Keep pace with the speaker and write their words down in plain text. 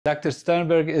Dr.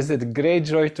 Sternberg, is it a great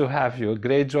joy to have you,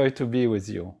 great joy to be with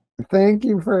you. Thank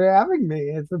you for having me.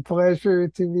 It's a pleasure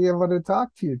to be able to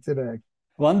talk to you today.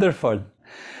 Wonderful.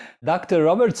 Dr.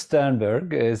 Robert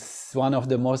Sternberg is one of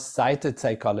the most cited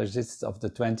psychologists of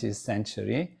the 20th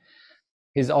century.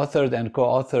 He's authored and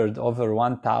co-authored over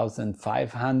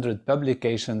 1,500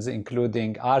 publications,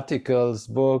 including articles,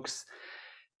 books,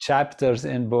 chapters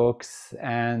in books,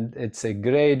 and it's a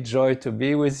great joy to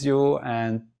be with you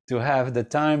and to have the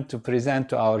time to present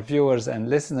to our viewers and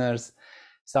listeners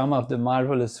some of the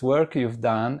marvelous work you've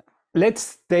done.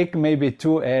 Let's take maybe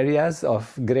two areas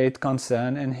of great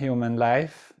concern in human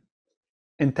life: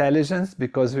 intelligence,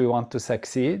 because we want to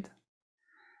succeed,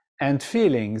 and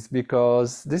feelings,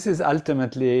 because this is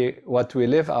ultimately what we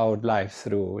live our life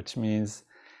through, which means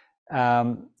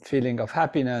feeling of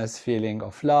happiness, feeling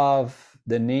of love,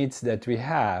 the needs that we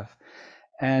have.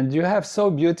 And you have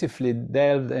so beautifully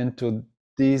delved into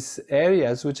these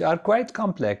areas, which are quite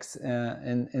complex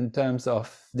in terms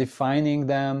of defining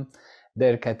them,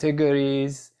 their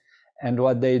categories, and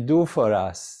what they do for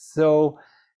us. So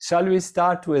shall we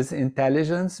start with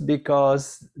intelligence?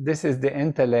 Because this is the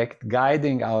intellect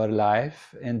guiding our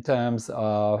life in terms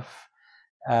of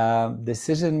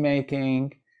decision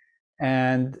making,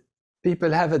 and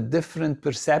people have a different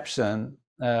perception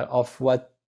of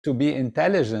what to be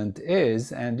intelligent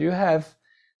is. And you have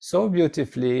so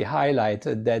beautifully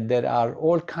highlighted that there are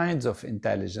all kinds of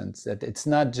intelligence, that it's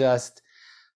not just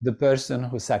the person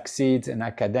who succeeds in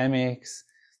academics,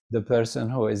 the person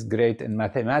who is great in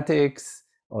mathematics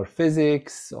or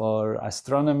physics or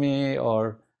astronomy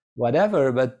or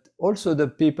whatever, but also the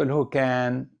people who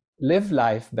can live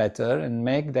life better and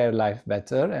make their life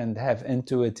better and have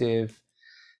intuitive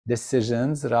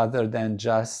decisions rather than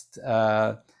just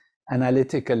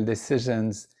analytical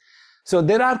decisions. So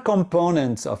there are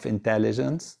components of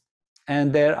intelligence,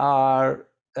 and there are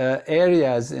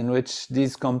areas in which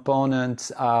these components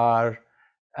are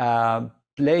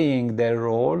playing their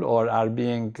role or are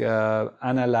being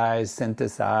analyzed,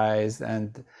 synthesized,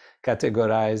 and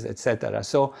categorized, etc.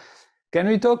 So can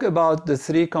we talk about the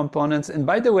three components? And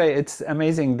by the way, it's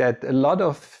amazing that a lot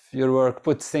of your work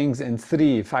puts things in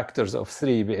three factors of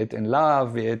three, be it in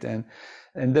love, be it in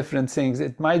different things.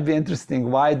 It might be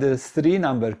interesting why the three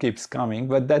number keeps coming,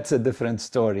 but that's a different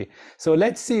story. So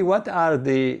let's see, what are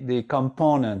the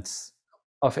components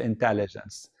of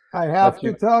intelligence? I have What to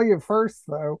you tell you first,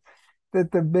 though,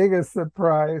 that the biggest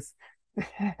surprise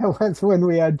was when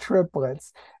we had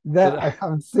triplets.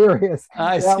 I'm serious.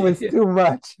 I That was see. too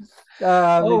much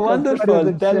Oh, because what are wonderful.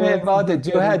 the Tell me chances about of it.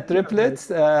 You getting had triplets?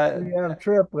 triplets? We have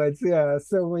triplets, yeah.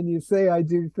 So when you say I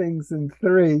do things in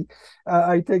three,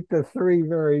 I take the three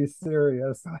very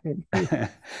seriously.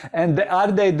 And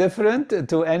are they different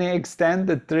to any extent,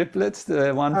 the triplets,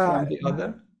 one Uh, from the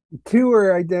other? Two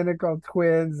are identical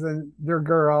twins and they're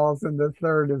girls, and the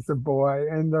third is a boy,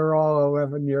 and they're all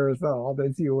 11 years old,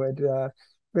 as you would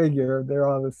figure. They're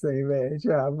all the same age.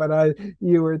 Yeah, but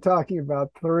you were talking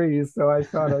about three, so I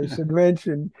thought I should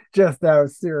mention just how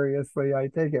seriously I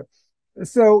take it.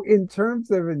 So, in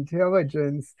terms of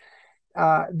intelligence,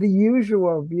 the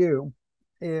usual view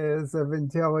is of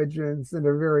intelligence in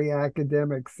a very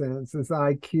academic sense, as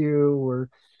IQ or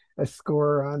a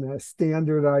score on a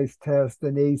standardized test,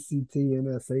 an ACT,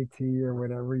 an SAT, or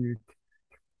whatever you.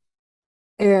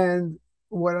 And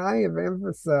what I have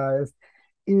emphasized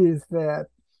is that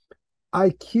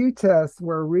IQ tests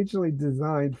were originally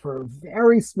designed for a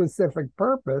very specific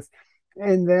purpose,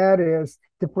 and that is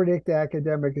to predict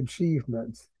academic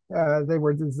achievements. They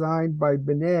were designed by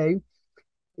Binet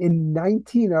in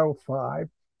 1905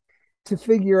 to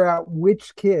figure out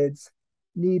which kids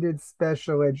needed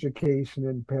special education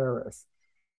in Paris.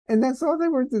 And that's all they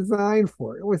were designed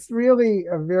for. It was really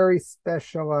a very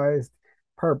specialized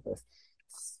purpose.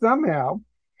 Somehow,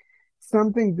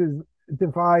 something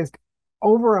devised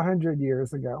over 100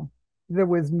 years ago that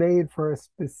was made for a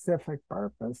specific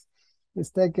purpose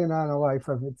is taken on a life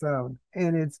of its own.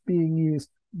 And it's being used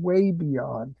way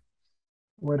beyond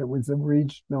what it was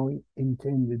originally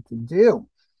intended to do.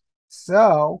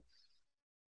 So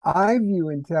I view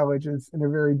intelligence in a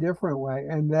very different way,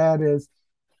 and that is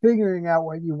figuring out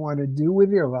what you want to do with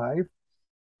your life,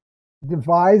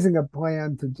 devising a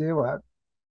plan to do it,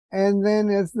 and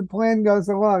then as the plan goes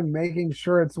along, making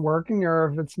sure it's working,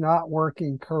 or if it's not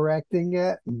working, correcting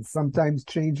it, and sometimes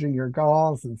changing your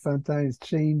goals and sometimes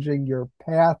changing your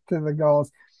path to the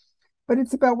goals. But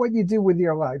it's about what you do with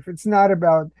your life. It's not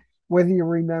about whether you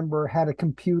remember how to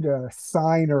compute a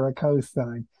sine or a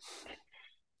cosine.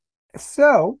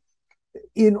 So,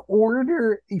 in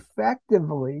order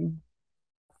effectively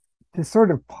to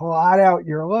sort of plot out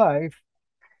your life,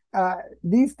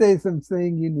 These days, I'm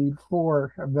saying you need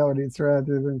four abilities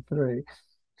rather than three.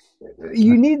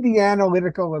 You need the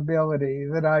analytical ability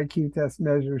that IQ test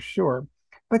measures, sure,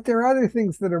 but there are other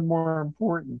things that are more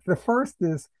important. The first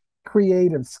is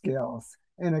creative skills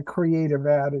and a creative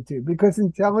attitude, because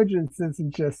intelligence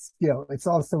isn't just skill, it's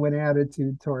also an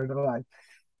attitude toward life.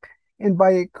 And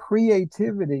by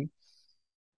creativity,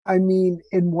 I mean,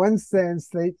 in one sense,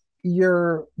 that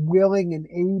you're willing and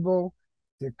able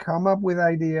to come up with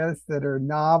ideas that are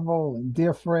novel and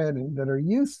different and that are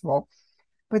useful.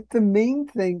 But the main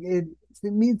thing is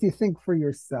it means you think for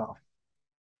yourself,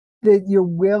 that you're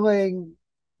willing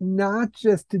not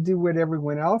just to do what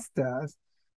everyone else does,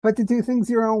 but to do things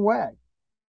your own way.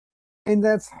 And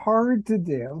that's hard to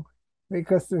do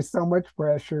because there's so much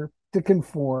pressure to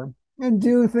conform and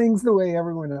do things the way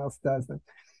everyone else does them.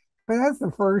 But that's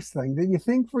the first thing, that you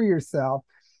think for yourself,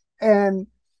 and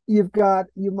you've got,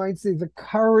 you might say, the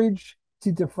courage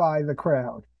to defy the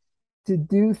crowd, to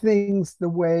do things the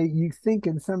way you think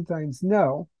and sometimes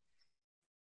know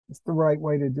it's the right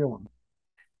way to do them.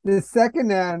 The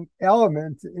second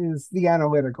element is the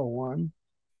analytical one,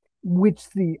 which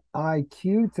the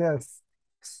IQ tests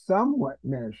somewhat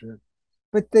measure,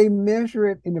 but they measure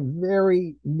it in a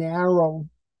very narrow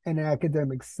and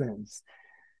academic sense.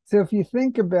 So if you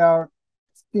think about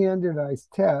standardized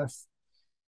tests,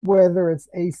 whether it's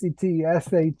ACT,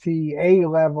 SAT, A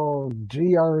level,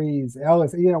 GREs,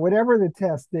 LS, whatever the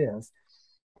test is,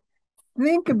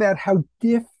 think about how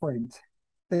different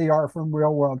they are from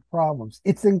real world problems.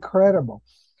 It's incredible.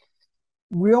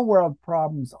 Real world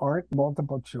problems aren't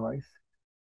multiple choice.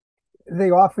 They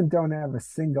often don't have a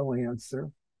single answer.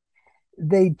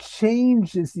 They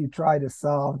change as you try to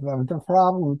solve them. The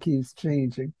problem keeps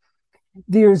changing.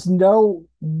 There's no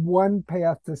one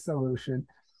path to solution.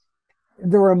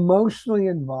 They're emotionally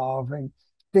involving.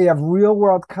 They have real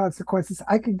world consequences.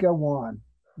 I could go on.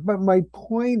 But my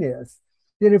point is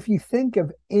that if you think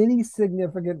of any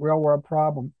significant real world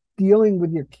problem, dealing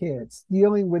with your kids,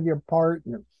 dealing with your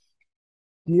partner,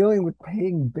 dealing with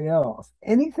paying bills,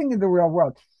 anything in the real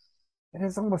world, it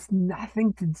has almost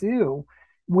nothing to do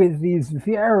with these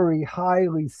very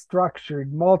highly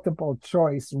structured, multiple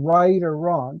choice, right or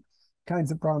wrong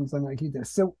kinds of problems like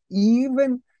this. So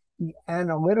even the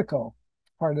analytical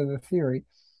part of the theory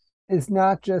is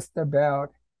not just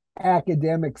about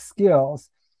academic skills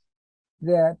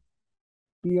that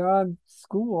beyond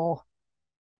school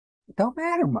don't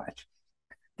matter much.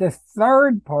 The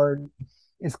third part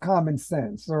is common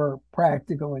sense or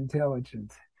practical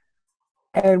intelligence.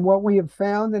 And what we have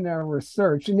found in our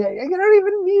research, and you don't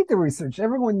even need the research,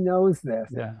 everyone knows this,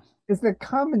 Yeah. is that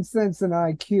common sense and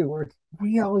IQ are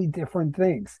really different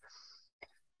things.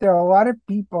 There are a lot of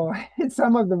people, and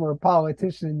some of them are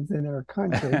politicians in our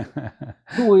country,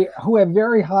 who have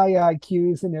very high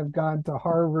IQs and have gone to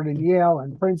Harvard and Yale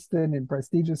and Princeton and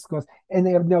prestigious schools, and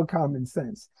they have no common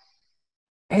sense.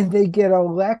 And they get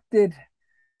elected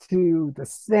to the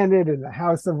Senate and the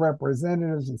House of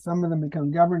Representatives, and some of them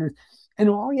become governors. And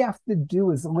all you have to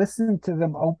do is listen to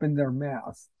them open their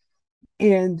mouths.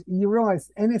 And you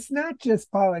realize, and it's not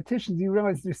just politicians, you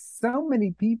realize there's so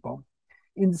many people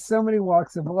in so many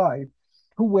walks of life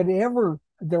who, whatever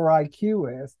their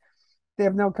IQ is, they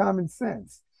have no common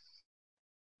sense.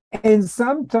 And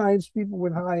sometimes people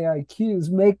with high IQs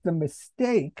make the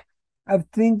mistake of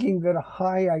thinking that a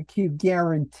high IQ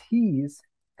guarantees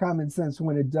common sense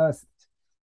when it doesn't.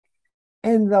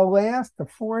 And the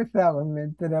fourth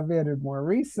element that I've added more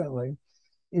recently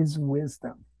is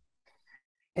wisdom.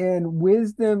 And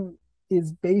wisdom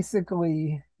is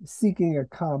basically seeking a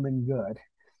common good.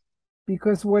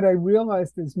 Because what I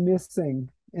realized is missing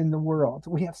in the world,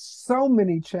 we have so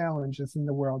many challenges in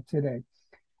the world today.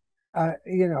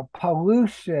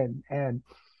 Pollution and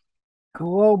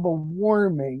global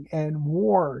warming and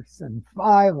wars and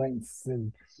violence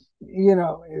and,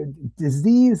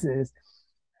 diseases.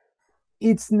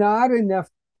 It's not enough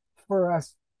for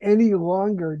us any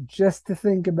longer just to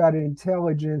think about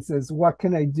intelligence as what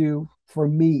can I do for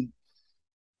me.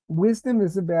 Wisdom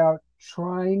is about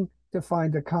trying to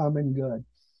find a common good.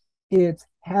 It's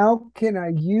how can I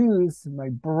use my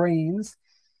brains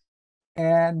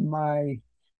and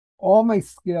all my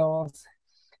skills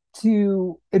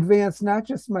to advance not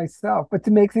just myself, but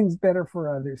to make things better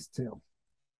for others too.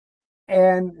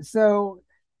 And so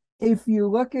if you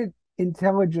look at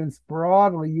intelligence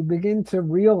broadly, you begin to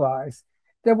realize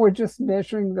that we're just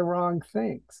measuring the wrong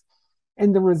things.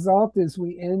 And the result is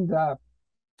we end up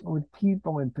with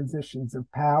people in positions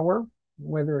of power,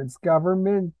 whether it's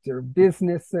government or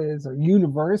businesses or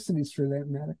universities for that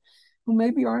matter, who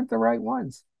maybe aren't the right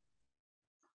ones.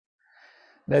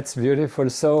 That's beautiful.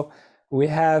 So we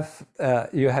have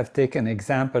you have taken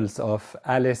examples of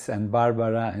Alice and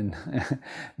Barbara, and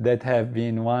that have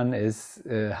been, one is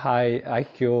high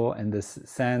IQ in this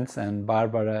sense, and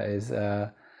Barbara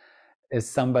is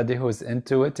somebody who's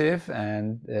intuitive,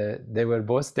 and they were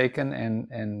both taken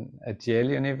at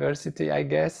Yale University, I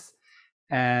guess,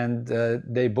 and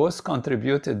they both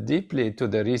contributed deeply to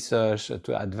the research,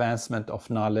 to advancement of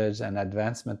knowledge and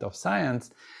advancement of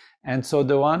science. And so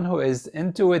the one who is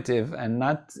intuitive and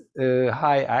not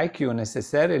high IQ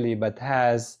necessarily, but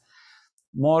has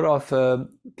more of a,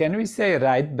 can we say,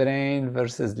 right brain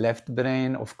versus left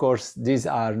brain? Of course, these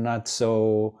are not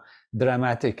so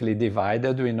dramatically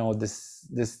divided. We know this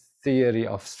theory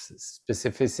of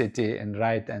specificity in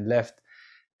right and left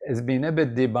has been a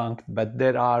bit debunked, but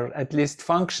there are at least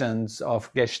functions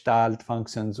of Gestalt,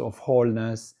 functions of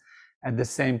wholeness, at the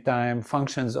same time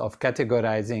functions of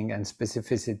categorizing and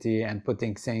specificity and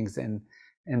putting things in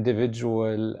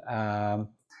individual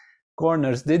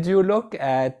corners. Did you look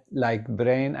at like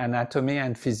brain anatomy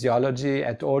and physiology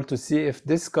at all to see if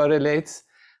this correlates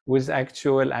with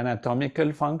actual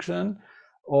anatomical function,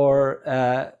 or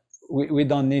we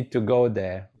don't need to go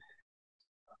there?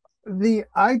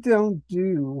 I don't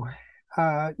do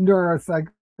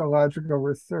neuropsychological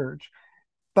research,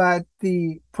 but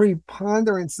the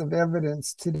preponderance of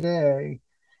evidence today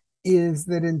is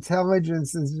that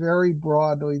intelligence is very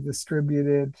broadly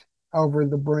distributed over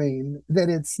the brain, that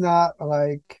it's not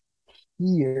like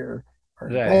here or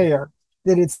there,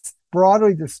 that it's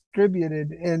broadly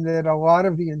distributed, and that a lot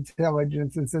of the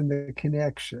intelligence is in the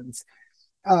connections.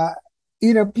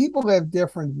 People have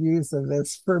different views of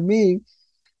this. For me,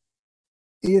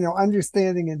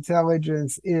 understanding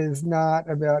intelligence is not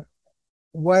about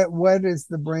what does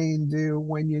the brain do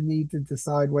when you need to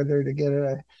decide whether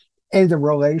to end a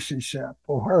relationship,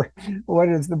 or what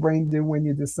does the brain do when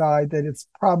you decide that it's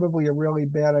probably a really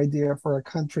bad idea for a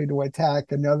country to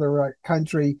attack another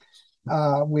country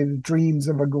with dreams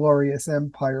of a glorious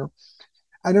empire.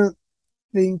 I don't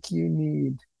think you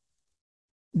need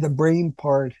the brain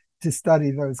part to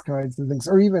study those kinds of things,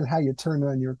 or even how you turn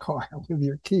on your car with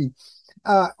your key,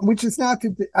 which is not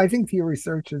to, I think the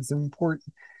research is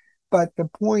important. But the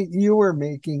point you were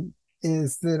making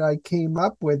is that I came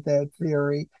up with that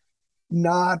theory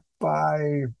not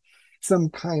by some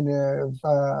kind of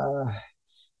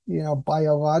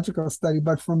biological study,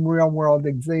 but from real world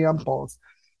examples.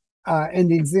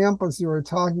 And the examples you were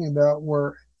talking about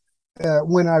were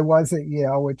when I was at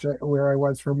Yale, where I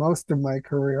was for most of my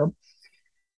career.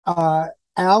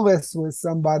 Alice was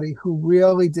somebody who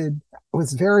really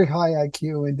was very high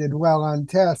IQ and did well on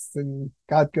tests and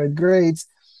got good grades.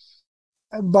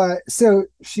 But so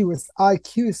she was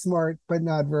IQ smart, but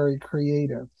not very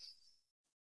creative.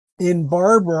 In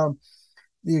Barbara,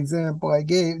 the example I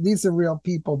gave, these are real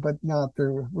people, but not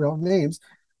their real names.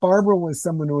 Barbara was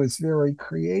someone who was very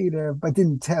creative, but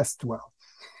didn't test well.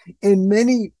 And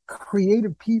many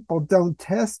creative people don't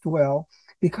test well,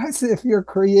 because if you're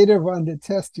creative on the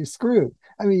test, you're screwed.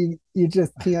 I mean, you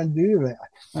just can't do that.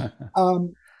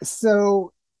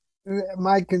 So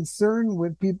my concern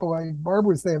with people like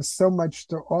Barbara is they have so much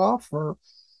to offer,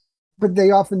 but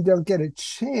they often don't get a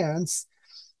chance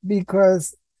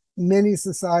because many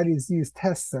societies use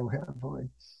tests so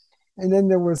heavily. And then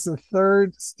there was a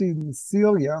third student,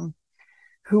 Celia,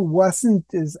 who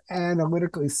wasn't as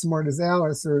analytically smart as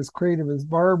Alice or as creative as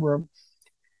Barbara.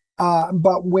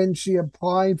 But when she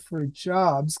applied for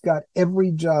jobs, got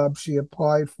every job she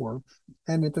applied for.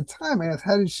 And at the time, I asked,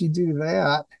 how did she do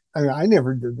that? I mean, I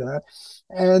never did that.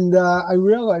 And I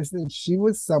realized that she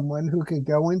was someone who could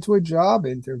go into a job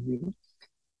interview,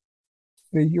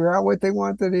 figure out what they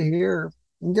wanted to hear,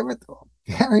 and give it to them.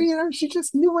 She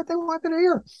just knew what they wanted to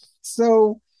hear.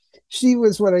 So she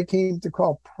was what I came to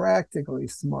call practically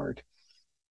smart.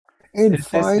 And is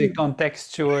this the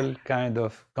contextual kind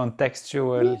of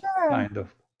contextual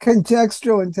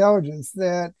intelligence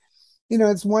that,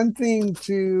 it's one thing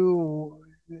to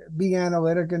be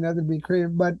analytic, another to be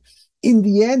creative, but in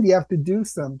the end, you have to do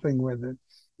something with it.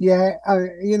 Yeah,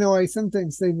 I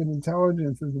sometimes say that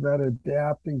intelligence is about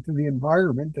adapting to the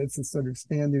environment. That's a sort of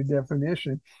standard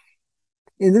definition.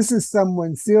 And this is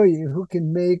someone, Celia, who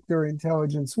can make their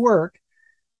intelligence work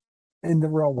in the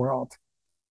real world.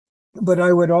 But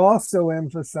I would also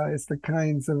emphasize the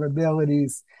kinds of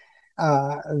abilities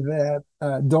that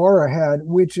Dora had,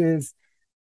 which is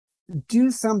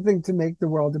do something to make the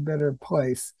world a better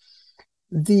place.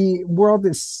 The world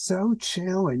is so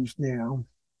challenged now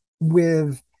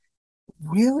with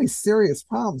really serious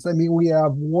problems. I mean, we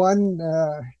have one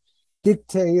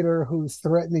dictator who's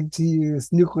threatening to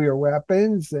use nuclear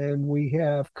weapons, and we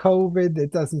have COVID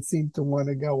that doesn't seem to want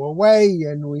to go away,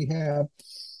 and we have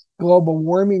global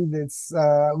warming that's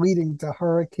leading to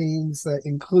hurricanes,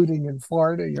 including in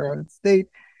Florida, your own state,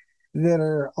 that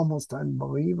are almost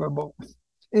unbelievable.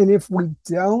 And if we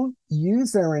don't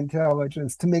use our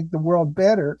intelligence to make the world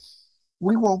better,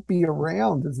 we won't be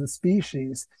around as a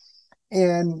species.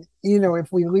 And,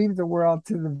 if we leave the world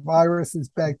to the viruses,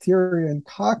 bacteria, and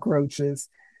cockroaches,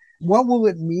 what will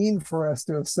it mean for us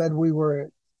to have said we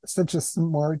were such a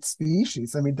smart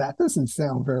species? I mean, that doesn't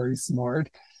sound very smart.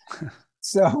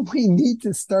 So we need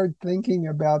to start thinking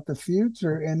about the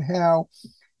future and how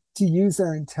to use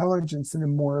our intelligence in a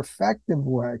more effective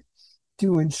way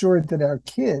to ensure that our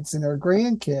kids and our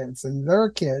grandkids and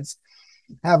their kids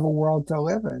have a world to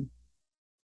live in.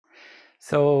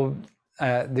 So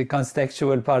the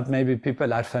contextual part, maybe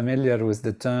people are familiar with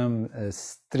the term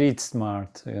street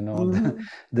smart, the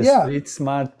street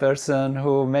smart person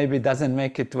who maybe doesn't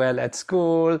make it well at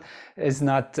school, it's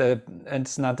not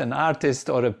an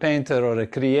artist or a painter or a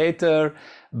creator,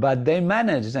 but they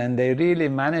manage, and they really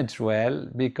manage well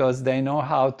because they know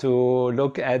how to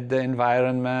look at the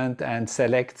environment and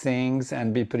select things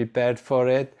and be prepared for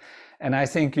it. And I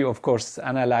think you, of course,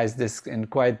 analyze this in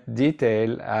quite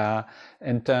detail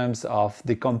in terms of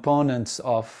the components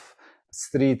of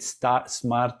street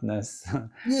smartness.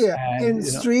 Yeah, and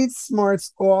street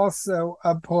smarts also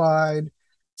applied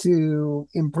to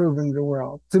improving the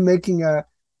world, to making a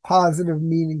positive,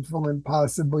 meaningful, and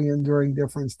possibly enduring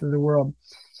difference to the world.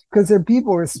 Because there are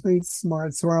people who are street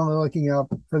smarts who are only looking out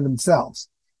for themselves.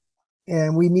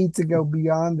 And we need to go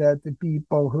beyond that to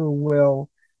people who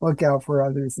will look out for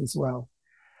others as well.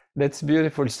 That's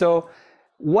beautiful. So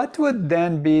what would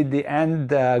then be the end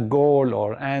goal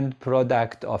or end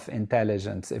product of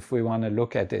intelligence if we want to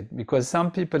look at it? Because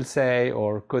some people say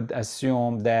or could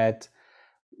assume that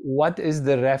what is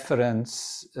the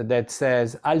reference that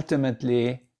says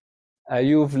ultimately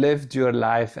you've lived your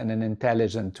life in an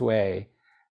intelligent way?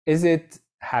 Is it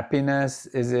happiness?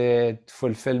 Is it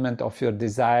fulfillment of your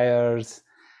desires?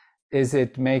 Is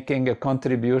it making a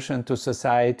contribution to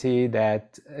society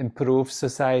that improves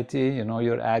society?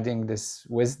 You're adding this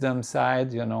wisdom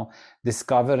side,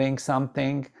 discovering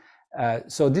something.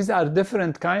 So these are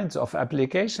different kinds of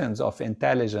applications of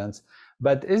intelligence.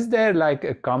 But is there like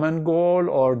a common goal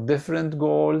or different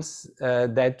goals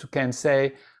that can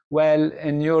say, well,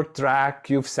 in your track,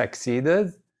 you've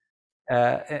succeeded?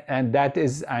 And that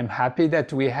is, I'm happy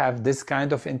that we have this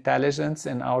kind of intelligence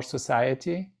in our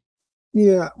society.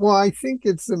 Yeah, well, I think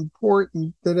it's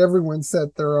important that everyone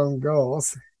set their own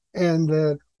goals and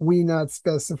that we not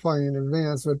specify in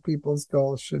advance what people's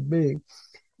goals should be.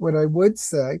 What I would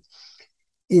say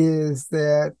is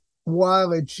that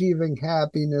while achieving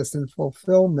happiness and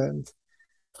fulfillment,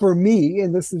 for me,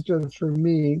 and this is just for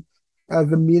me,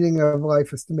 the meaning of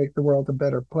life is to make the world a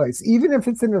better place, even if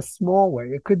it's in a small way.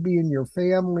 It could be in your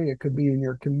family, it could be in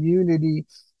your community,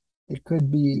 it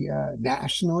could be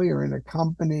nationally or in a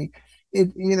company.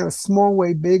 Small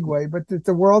way, big way, but that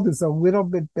the world is a little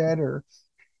bit better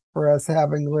for us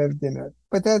having lived in it.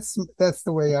 But that's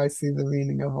the way I see the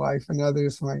meaning of life, and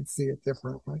others might see it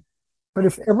differently. But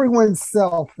if everyone's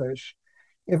selfish,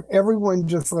 if everyone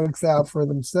just looks out for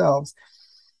themselves,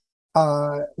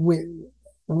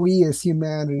 we as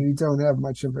humanity don't have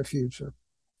much of a future.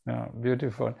 Oh,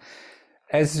 beautiful.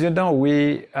 As you know,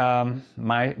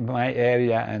 my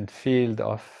area and field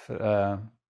of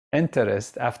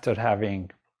interest, after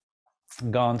having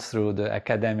gone through the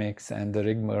academics and the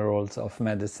rigmaroles of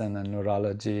medicine and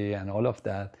neurology and all of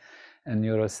that, and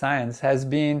neuroscience, has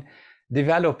been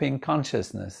developing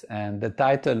consciousness. And the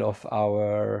title of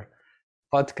our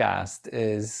podcast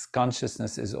is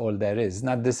Consciousness is All There Is.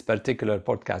 Not this particular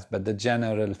podcast, but the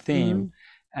general theme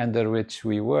under which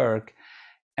we work.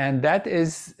 And that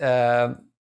is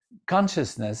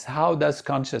consciousness. How does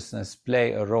consciousness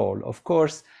play a role? Of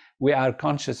course, we are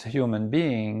conscious human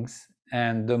beings,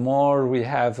 and the more we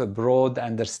have a broad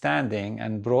understanding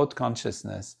and broad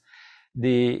consciousness,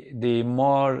 the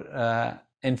more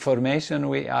information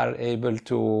we are able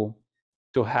to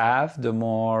have, the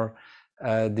more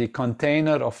the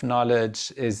container of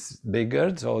knowledge is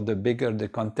bigger. So the bigger the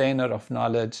container of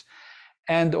knowledge,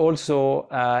 and also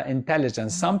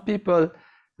intelligence. Some people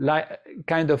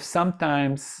kind of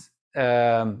sometimes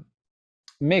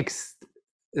mix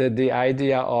the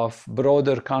idea of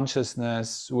broader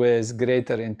consciousness with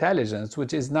greater intelligence,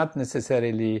 which is not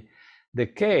necessarily the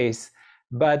case,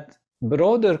 but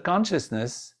broader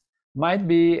consciousness might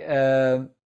be an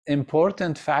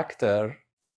important factor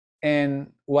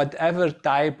in whatever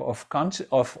type of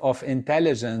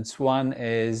intelligence one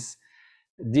is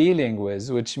dealing with,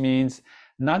 which means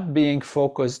not being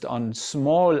focused on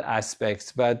small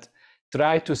aspects, but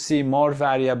try to see more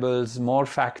variables, more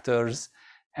factors.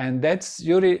 And that's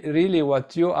really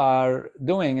what you are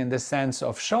doing, in the sense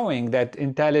of showing that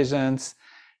intelligence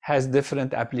has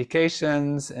different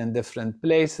applications in different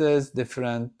places,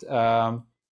 different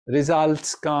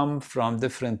results come from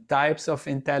different types of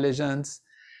intelligence.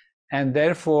 And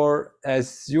therefore,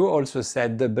 as you also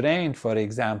said, the brain, for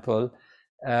example,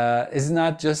 is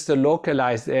not just a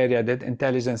localized area that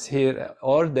intelligence here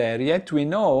or there. Yet we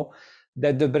know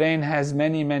that the brain has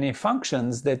many, many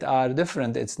functions that are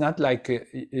different. It's not like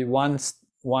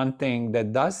one thing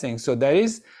that does things. So there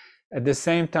is, at the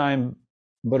same time,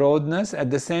 broadness, at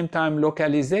the same time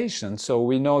localization. So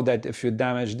we know that if you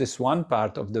damage this one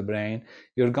part of the brain,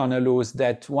 you're going to lose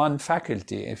that one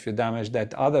faculty. If you damage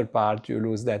that other part, you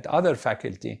lose that other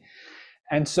faculty.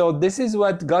 And so this is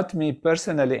what got me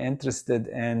personally interested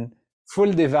in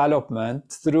full development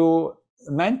through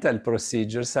mental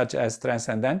procedures such as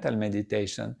transcendental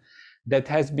meditation, that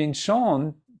has been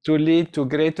shown to lead to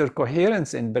greater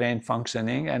coherence in brain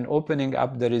functioning and opening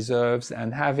up the reserves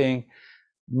and having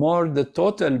more the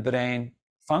total brain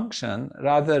function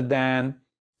rather than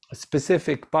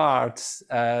specific parts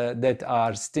that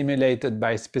are stimulated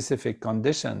by specific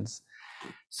conditions.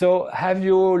 So have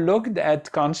you looked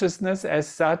at consciousness as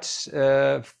such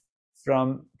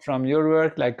from your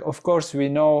work? Like, of course, we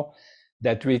know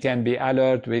that we can be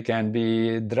alert, we can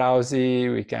be drowsy,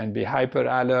 we can be hyper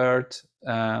alert.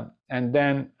 And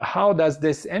then how does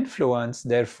this influence,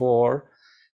 therefore,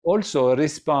 also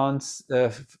response,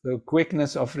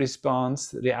 quickness of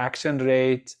response, reaction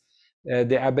rate,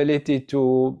 the ability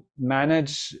to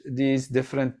manage these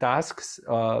different tasks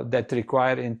that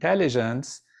require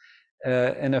intelligence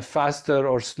in a faster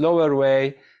or slower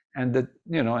way, and the,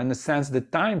 in a sense, the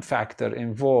time factor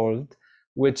involved,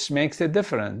 which makes a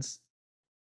difference.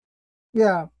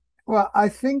 Yeah. Well, I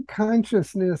think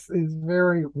consciousness is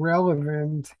very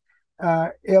relevant,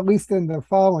 at least in the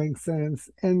following sense,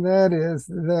 and that is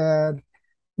that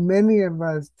many of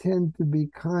us tend to be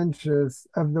conscious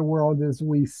of the world as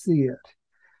we see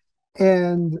it.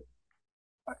 And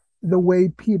the way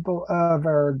people of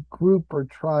our group or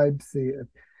tribe see it.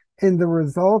 And the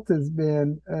result has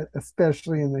been,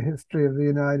 especially in the history of the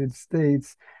United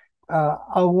States,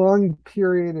 a long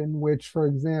period in which, for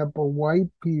example, white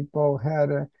people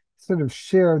had a sort of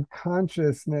shared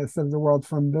consciousness of the world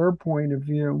from their point of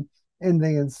view, and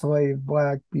they enslaved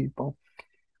Black people.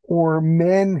 Or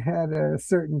men had a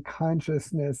certain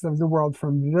consciousness of the world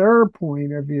from their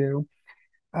point of view,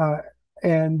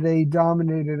 and they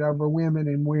dominated over women,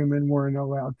 and women weren't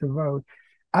allowed to vote.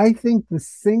 I think the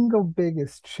single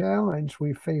biggest challenge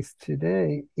we face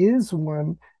today is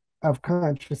one of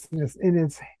consciousness,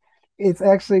 and it's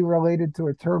actually related to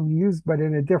a term used, but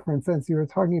in a different sense. You were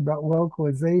talking about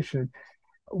localization.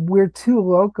 We're too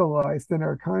localized in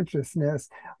our consciousness.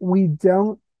 We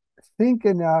don't think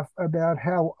enough about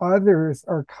how others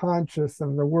are conscious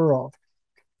of the world.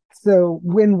 So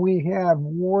when we have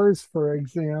wars, for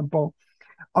example,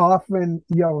 often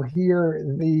you'll hear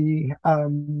the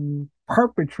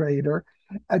perpetrator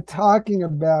talking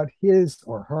about his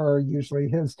or her, usually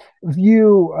his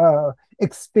view,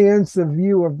 expansive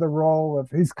view of the role of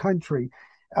his country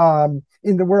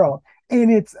in the world.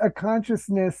 And it's a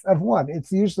consciousness of what?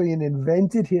 It's usually an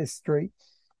invented history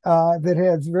that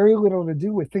has very little to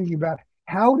do with thinking about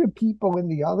how do people in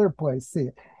the other place see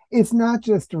it. It's not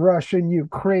just Russia and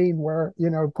Ukraine where,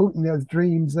 Putin has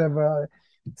dreams of a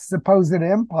supposed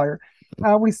empire.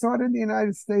 We saw it in the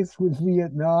United States with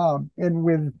Vietnam and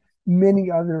with many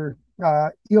other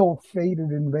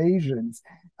ill-fated invasions.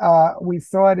 We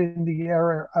saw it in the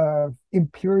era of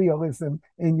imperialism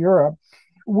in Europe,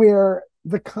 where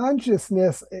the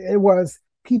consciousness, it was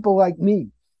people like me,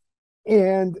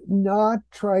 and not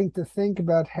trying to think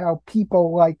about how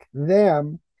people like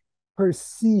them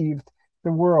perceived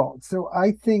the world. So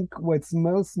I think what's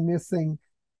most missing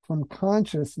from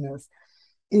consciousness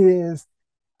is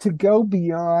to go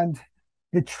beyond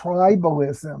the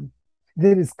tribalism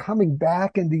that is coming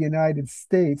back in the United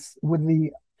States with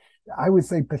the, I would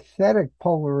say, pathetic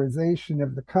polarization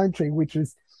of the country, which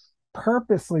is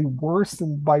purposely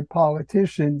worsened by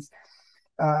politicians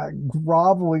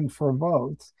groveling for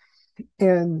votes,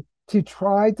 and to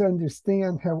try to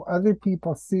understand how other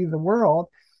people see the world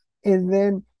and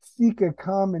then seek a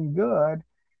common good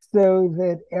so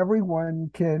that everyone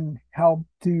can helped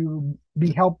to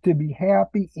be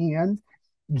happy and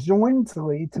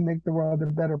jointly to make the world a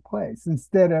better place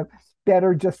instead of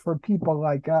better just for people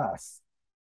like us.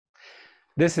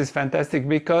 This is fantastic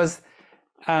because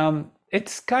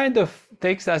it's kind of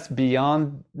takes us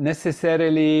beyond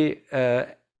necessarily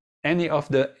any of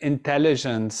the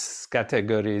intelligence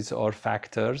categories or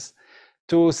factors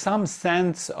to some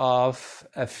sense of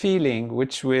a feeling,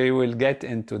 which we will get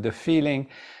into, the feeling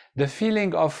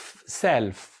of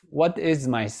self. What is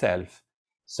myself?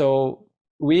 So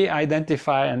we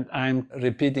identify, and I'm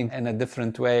repeating in a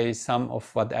different way some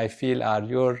of what I feel are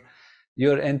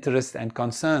your interests and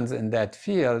concerns in that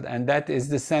field, and that is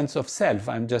the sense of self.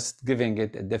 I'm just giving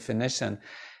it a definition.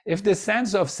 If the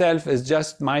sense of self is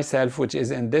just myself, which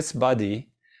is in this body,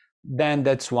 then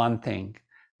that's one thing.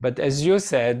 But as you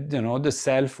said, the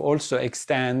self also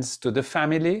extends to the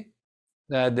family,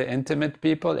 the intimate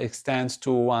people, extends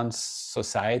to one's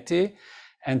society,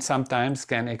 and sometimes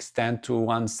can extend to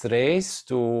one's race,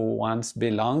 to one's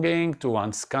belonging, to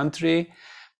one's country.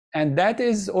 And that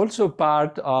is also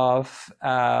part of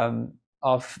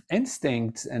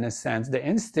instincts, in a sense, the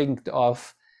instinct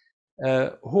of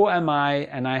who am I,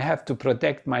 and I have to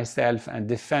protect myself and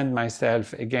defend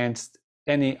myself against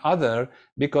any other,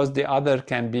 because the other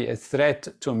can be a threat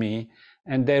to me.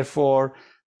 And therefore,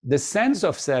 the sense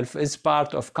of self is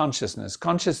part of consciousness.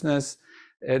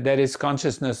 There is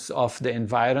consciousness of the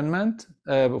environment,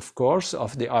 of course,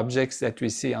 of the objects that we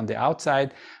see on the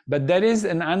outside, but there is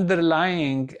an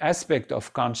underlying aspect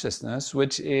of consciousness,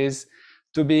 which is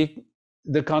to be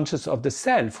the conscious of the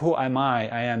self. Who am I?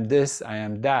 I am this, I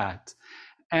am that.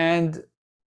 And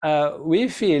we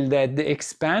feel that the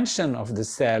expansion of the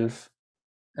self,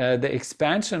 the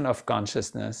expansion of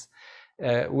consciousness,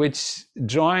 which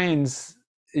joins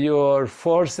your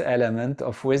fourth element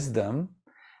of wisdom,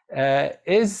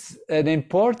 is an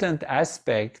important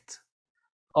aspect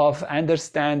of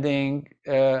understanding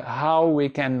how we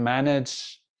can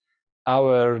manage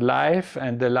our life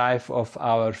and the life of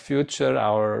our future,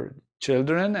 our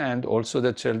children, and also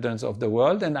the children of the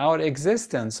world, and our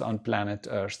existence on planet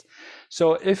Earth.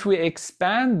 So if we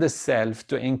expand the self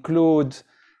to include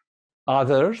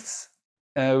others,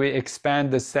 we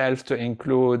expand the self to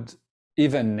include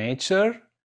even nature,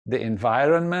 the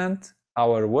environment,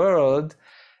 our world,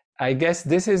 I guess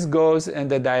this goes in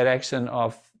the direction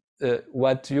of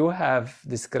what you have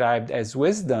described as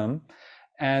wisdom.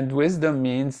 And wisdom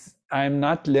means I'm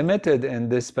not limited in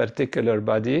this particular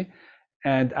body.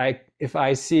 And if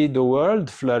I see the world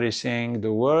flourishing,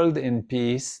 the world in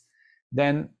peace,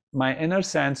 then my inner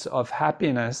sense of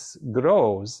happiness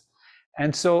grows.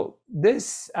 And so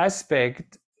this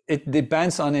aspect, it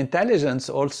depends on intelligence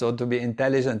also, to be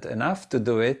intelligent enough to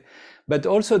do it, but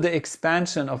also the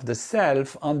expansion of the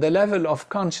self on the level of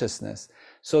consciousness.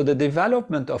 So the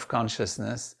development of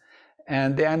consciousness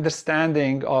and the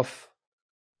understanding of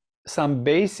some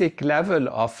basic level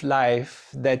of life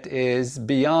that is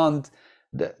beyond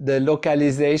the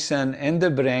localization in the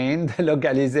brain, the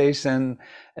localization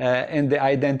in the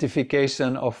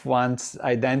identification of one's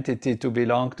identity to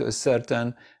belong to a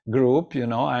certain group.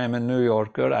 I am a New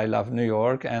Yorker, I love New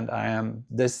York, and I am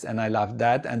this and I love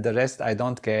that, and the rest I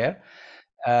don't care.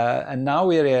 And now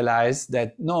we realize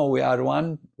that no, we are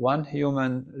one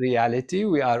human reality.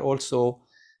 We are also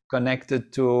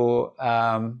connected to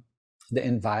the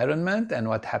environment and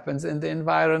what happens in the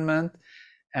environment.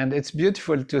 And it's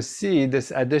beautiful to see this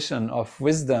addition of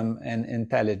wisdom and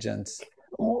intelligence.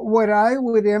 What I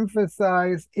would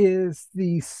emphasize is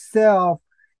the self,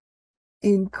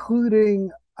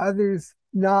 including others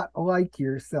not like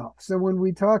yourself. So when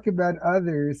we talk about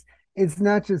others, it's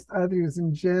not just others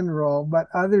in general, but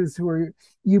others who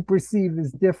you perceive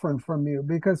as different from you.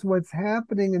 Because what's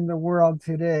happening in the world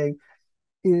today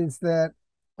is that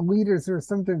leaders are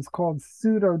sometimes called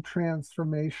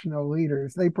pseudo-transformational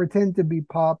leaders. They pretend to be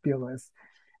populist,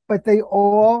 but they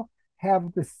all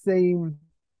have the same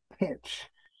pitch.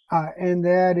 And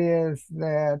that is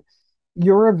that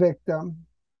you're a victim.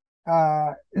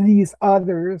 These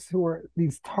others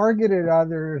these targeted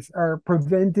others are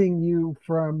preventing you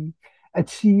from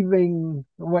achieving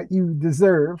what you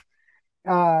deserve.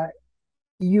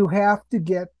 You have to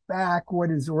get back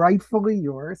what is rightfully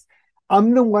yours.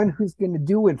 I'm the one who's going to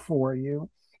do it for you.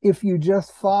 If you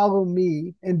just follow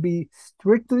me and be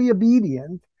strictly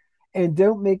obedient and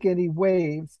don't make any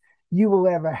waves, you will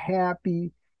have a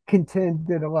happy,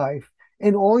 contented life.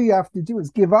 And all you have to do is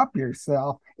give up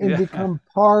yourself and become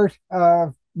part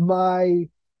of my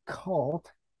cult.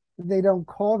 They don't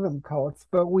call them cults,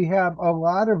 but we have a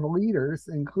lot of leaders,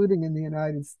 including in the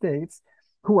United States,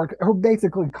 who are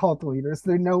basically cult leaders.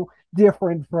 They're no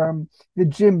different from the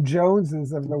Jim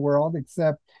Joneses of the world,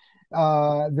 except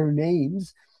their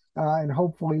names. And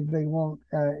hopefully you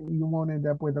won't end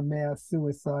up with a mass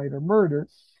suicide or murder,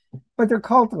 but they're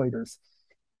cult leaders.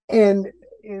 And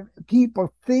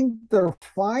people think they're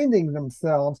finding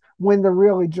themselves when they're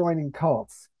really joining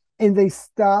cults, and they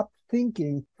stop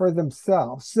thinking for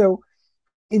themselves. So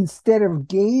instead of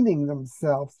gaining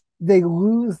themselves, they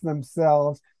lose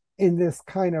themselves in this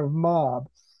kind of mob.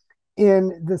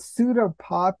 And the pseudo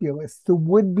populists, the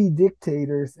would be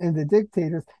dictators, and the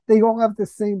dictators, they all have the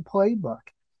same playbook.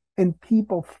 And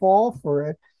people fall for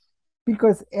it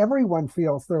because everyone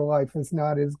feels their life is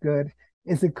not as good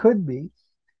as it could be.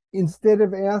 Instead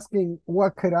of asking,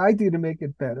 what could I do to make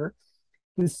it better?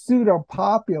 The pseudo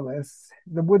populists,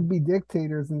 the would be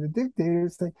dictators, and the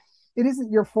dictators say, it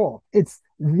isn't your fault. It's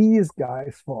these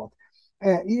guys' fault.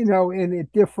 And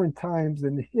at different times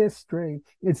in history,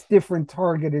 it's different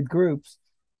targeted groups,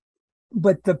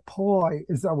 but the ploy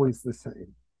is always the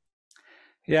same.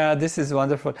 Yeah, this is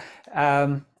wonderful.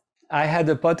 I had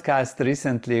a podcast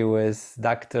recently with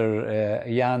Dr.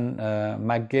 Jan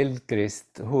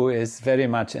McGilchrist, who is very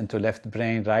much into left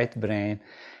brain, right brain.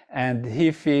 And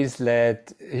he feels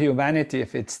that humanity,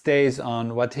 if it stays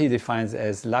on what he defines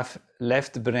as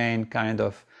left brain kind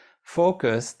of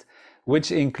focused,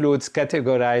 which includes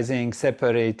categorizing,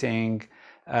 separating,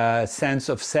 sense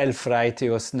of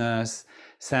self-righteousness,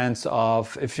 sense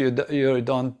of if you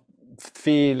don't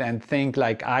feel and think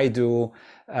like I do,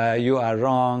 you are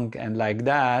wrong, and like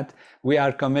that, we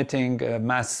are committing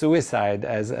mass suicide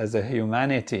as a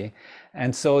humanity.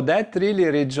 And so that really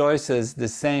rejoices the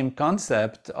same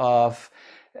concept of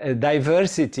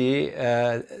diversity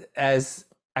as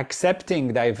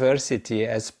accepting diversity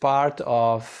as part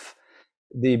of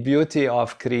the beauty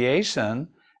of creation,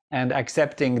 and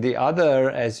accepting the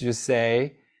other, as you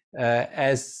say,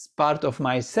 as part of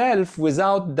myself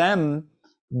without them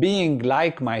being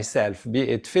like myself, be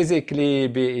it physically,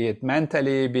 be it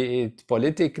mentally, be it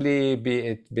politically, be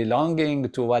it belonging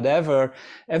to whatever.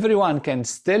 Everyone can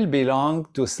still belong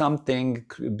to something,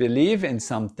 believe in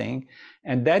something,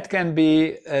 and that can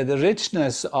be the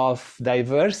richness of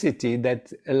diversity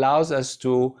that allows us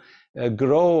to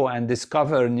grow and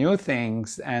discover new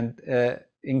things and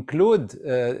include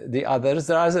the others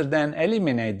rather than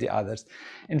eliminate the others.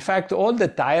 In fact, all the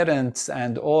tyrants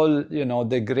and all,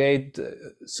 the great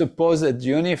supposed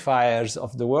unifiers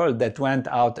of the world that went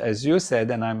out, as you said,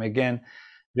 and I'm again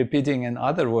repeating in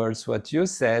other words what you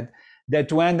said,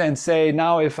 that went and say,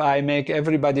 now if I make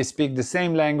everybody speak the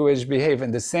same language, behave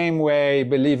in the same way,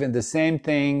 believe in the same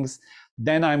things,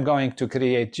 then I'm going to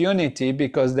create unity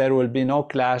because there will be no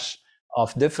clash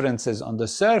of differences on the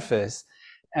surface.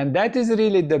 And that is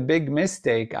really the big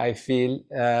mistake, I feel,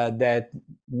 that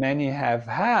many have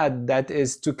had. That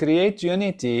is, to create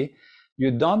unity,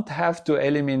 you don't have to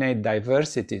eliminate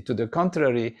diversity. To the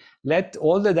contrary, let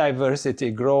all the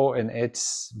diversity grow in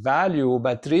its value,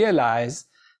 but realize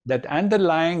that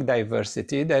underlying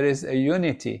diversity, there is a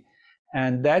unity.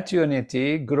 And that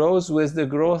unity grows with the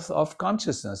growth of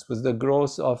consciousness, with the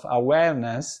growth of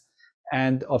awareness,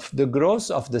 and of the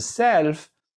growth of the self.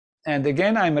 And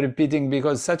again, I'm repeating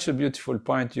because such a beautiful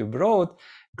point you brought,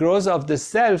 growth of the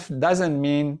self doesn't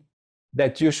mean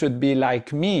that you should be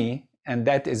like me and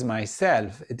that is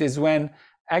myself. It is when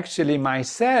actually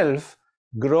myself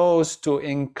grows to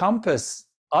encompass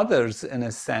others in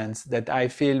a sense that I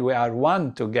feel we are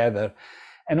one together.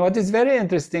 And what is very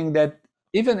interesting that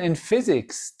even in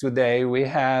physics today, we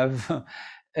have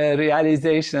a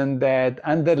realization that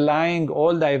underlying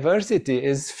all diversity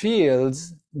is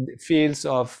fields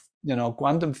of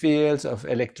quantum fields, of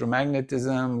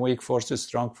electromagnetism, weak forces,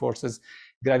 strong forces,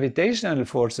 gravitational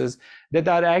forces that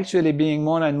are actually being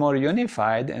more and more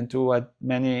unified into what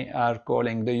many are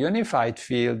calling the unified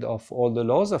field of all the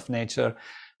laws of nature,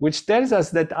 which tells us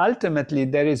that ultimately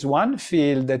there is one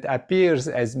field that appears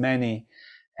as many.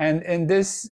 And in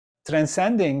this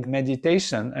transcending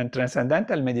meditation and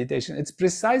transcendental meditation, it's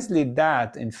precisely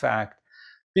that, in fact.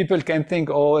 People can think,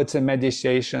 oh, it's a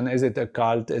meditation, is it a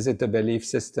cult, is it a belief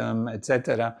system,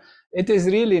 etc. It is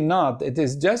really not. It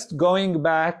is just going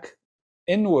back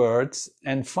inwards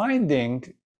and finding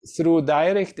through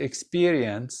direct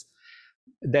experience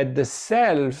that the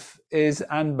self is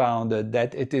unbounded,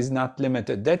 that it is not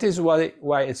limited. That is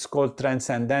why it's called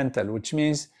transcendental, which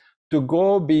means to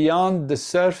go beyond the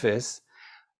surface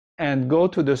and go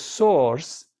to the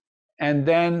source. And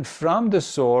then from the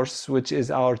source, which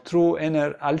is our true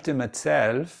inner ultimate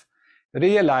self,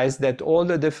 realize that all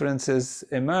the differences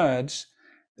emerge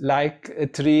like a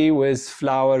tree with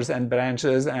flowers and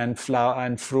branches and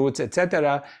fruits,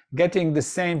 etc., getting the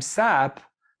same sap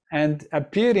and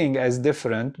appearing as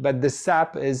different, but the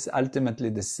sap is ultimately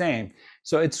the same.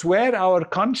 So it's where our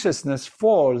consciousness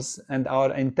falls and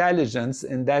our intelligence,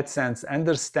 in that sense,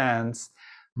 understands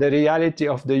the reality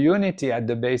of the unity at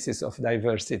the basis of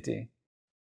diversity.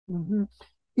 Mhm.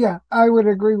 Yeah, I would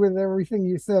agree with everything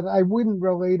you said. I wouldn't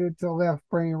relate it to left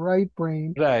brain, right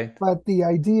brain, Right. but the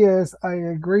idea is I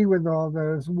agree with all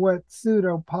those. What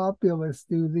pseudo populists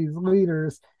do, these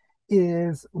leaders,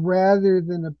 is rather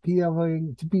than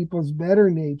appealing to people's better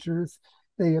natures,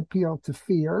 they appeal to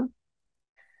fear,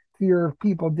 fear of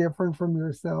people different from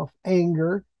yourself,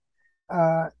 anger,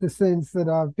 the sense that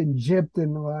I've been gypped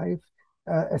in life,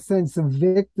 a sense of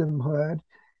victimhood,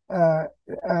 uh,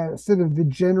 sort of the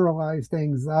generalized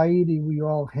anxiety we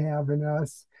all have in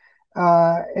us,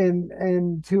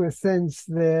 and to a sense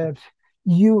that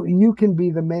you can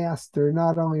be the master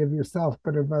not only of yourself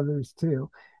but of others too.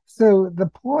 So the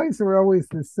ploys are always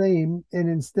the same, and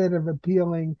instead of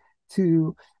appealing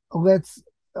to let's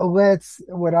let's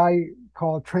what I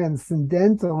call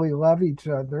transcendentally love each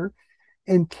other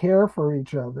and care for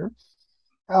each other.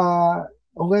 Uh,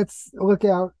 let's look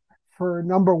out for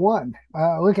number one.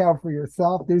 Look out for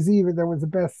yourself. There was a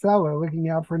bestseller, Looking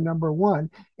Out for Number One,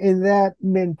 and that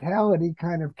mentality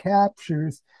kind of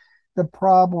captures the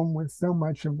problem with so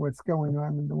much of what's going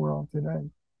on in the world today.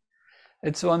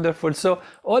 It's wonderful. So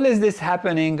all is this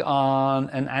happening on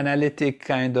an analytic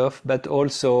kind of, but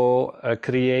also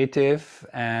creative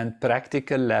and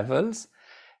practical levels.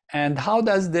 And how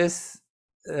does this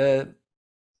uh,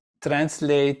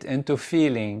 translate into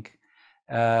feeling,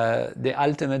 the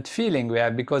ultimate feeling we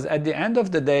have? Because at the end of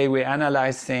the day, we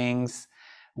analyze things,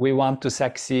 we want to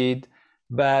succeed,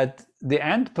 but the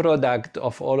end product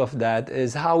of all of that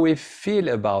is how we feel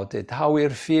about it, how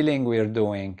we're feeling we're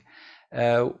doing.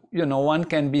 One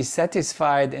can be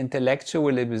satisfied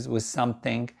intellectually with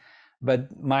something, but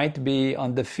might be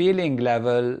on the feeling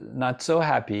level not so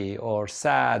happy or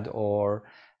sad or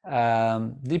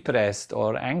depressed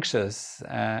or anxious,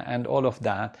 and all of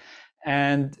that.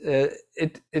 And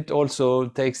it also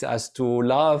takes us to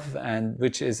love, and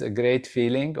which is a great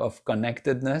feeling of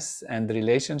connectedness and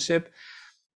relationship,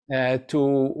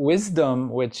 to wisdom,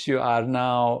 which you are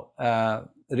now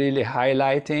really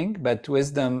highlighting, but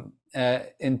wisdom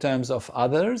in terms of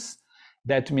others.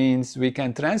 That means we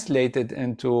can translate it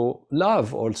into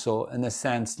love also, in a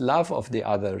sense, love of the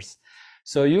others.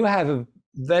 So you have a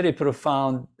very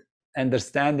profound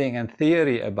understanding and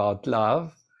theory about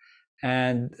love,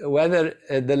 and whether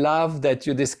the love that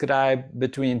you describe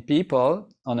between people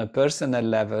on a personal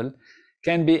level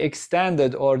can be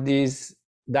extended, or these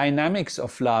dynamics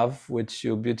of love, which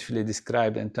you beautifully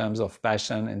described in terms of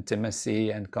passion,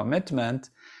 intimacy, and commitment,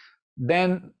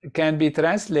 then can be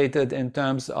translated in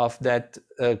terms of that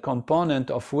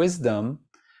component of wisdom,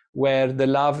 where the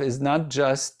love is not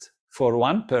just for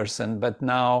one person, but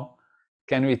now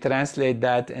can we translate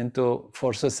that into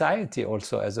for society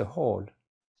also as a whole?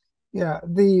 Yeah,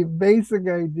 the basic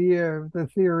idea of the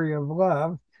theory of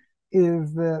love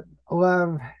is that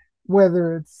love,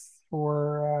 whether it's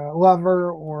for a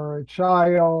lover or a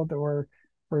child or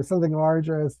for something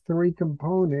larger, has three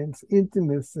components: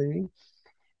 intimacy,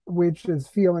 which is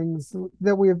feelings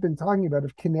that we have been talking about,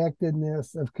 of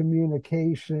connectedness, of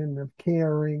communication, of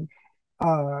caring,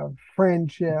 of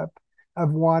friendship,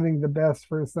 of wanting the best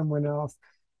for someone else.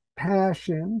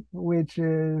 Passion, which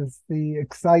is the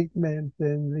excitement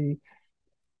and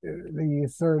the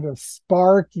sort of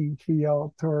spark you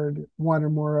feel toward one or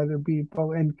more other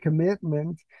people, and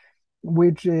commitment,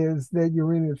 which is that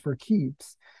you're in it for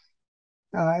keeps.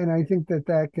 And I think that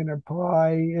that can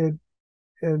apply at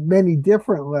many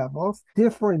different levels.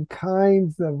 Different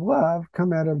kinds of love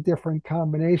come out of different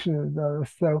combinations of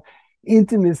those. So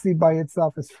intimacy by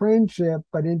itself is friendship,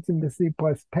 but intimacy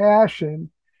plus passion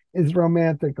is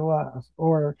romantic love,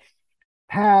 or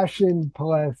passion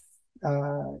plus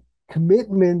uh,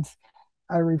 commitment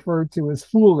I refer to as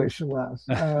foolish love,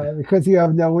 because you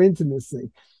have no intimacy.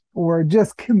 Or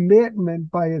just commitment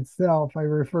by itself, I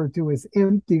refer to as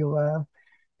empty love,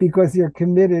 because you're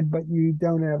committed, but you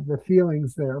don't have the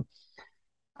feelings there.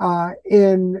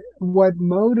 And what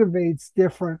motivates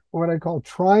different, what I call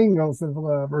triangles of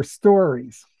love, or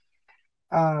stories.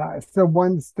 So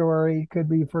one story could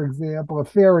be, for example, a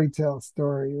fairy tale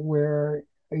story where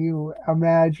you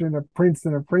imagine a prince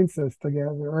and a princess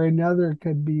together, or another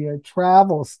could be a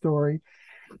travel story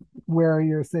where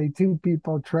you're, say, two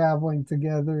people traveling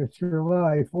together through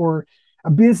life, or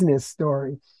a business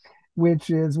story, which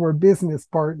is we're business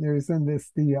partners in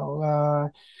this deal.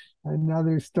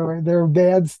 Another story, there are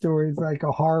bad stories like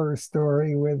a horror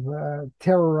story with a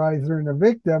terrorizer and a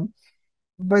victim.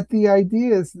 But the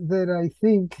idea is that I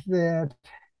think that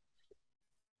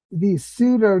these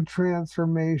pseudo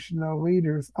transformational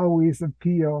leaders always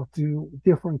appeal to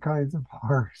different kinds of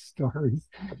horror stories.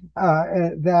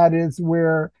 And that is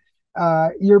where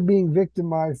you're being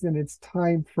victimized, and it's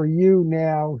time for you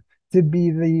now to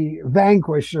be the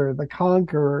vanquisher, the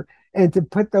conqueror, and to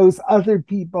put those other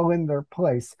people in their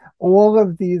place. All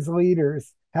of these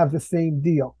leaders have the same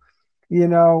deal.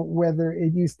 Whether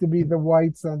it used to be the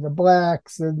whites on the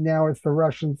blacks, and now it's the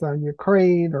Russians on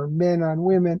Ukraine, or men on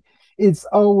women. It's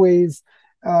always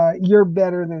you're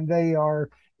better than they are,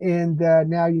 and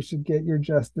now you should get your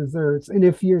just desserts. And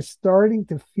if you're starting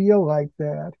to feel like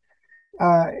that,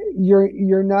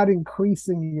 you're not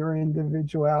increasing your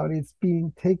individuality. It's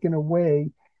being taken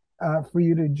away for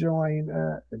you to join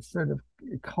a sort of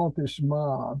cultish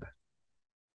mob.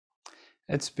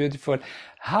 It's beautiful.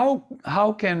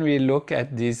 How can we look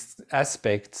at these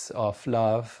aspects of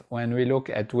love when we look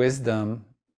at wisdom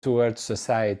towards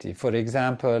society? For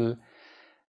example,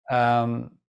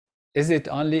 is it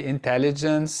only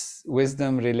intelligence,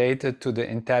 wisdom related to the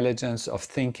intelligence of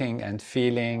thinking and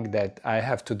feeling that I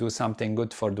have to do something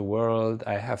good for the world,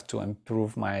 I have to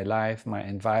improve my life, my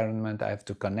environment, I have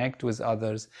to connect with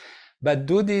others? But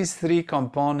do these three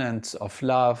components of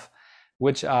love,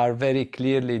 which are very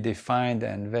clearly defined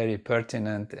and very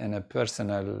pertinent in a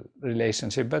personal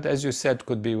relationship, but as you said,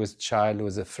 could be with a child,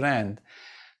 with a friend,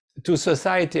 to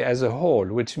society as a whole,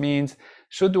 which means,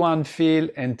 should one feel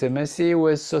intimacy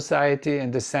with society in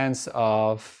the sense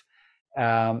of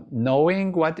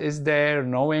knowing what is there,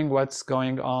 knowing what's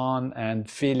going on, and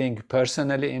feeling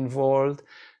personally involved?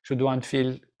 Should one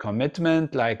feel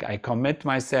commitment, like I commit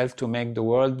myself to make the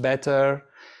world better?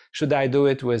 Should I do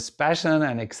it with passion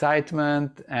and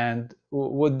excitement? And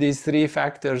would these three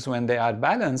factors, when they are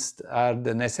balanced, are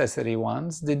the necessary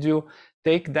ones? Did you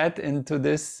take that into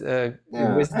this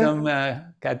wisdom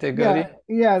category?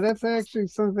 Yeah, that's actually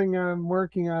something I'm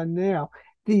working on now.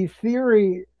 The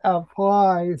theory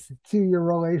applies to your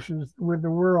relations with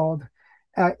the world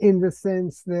in the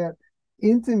sense that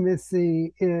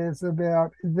intimacy is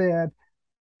about that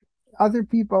other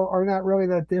people are not really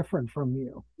that different from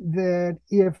you. That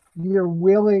if you're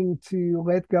willing to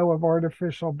let go of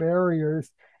artificial barriers,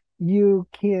 you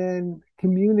can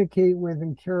communicate with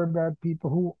and care about people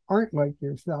who aren't like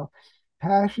yourself.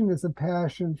 Passion is a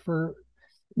passion for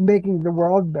making the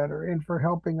world better and for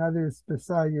helping others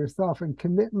beside yourself. And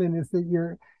commitment is that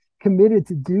you're committed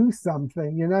to do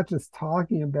something. You're not just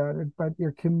talking about it, but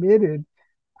you're committed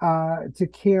to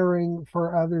caring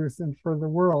for others and for the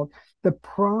world. The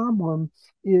problem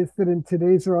is that in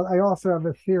today's world, I also have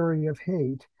a theory of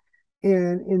hate.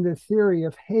 And in the theory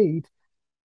of hate,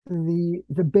 the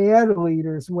bad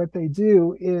leaders, what they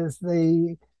do is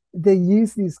they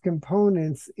use these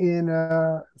components in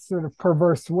a sort of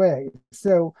perverse way.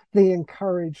 So they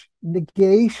encourage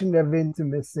negation of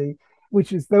intimacy,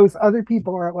 which is those other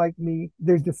people aren't like me.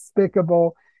 They're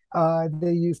despicable.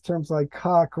 They use terms like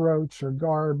cockroach or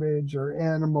garbage or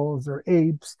animals or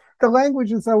apes. The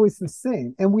language is always the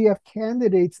same. And we have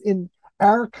candidates in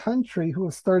our country who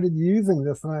have started using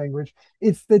this language.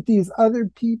 It's that these other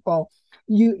people,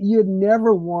 you'd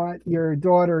never want your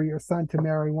daughter or your son to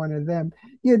marry one of them.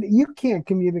 You can't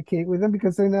communicate with them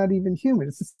because they're not even human.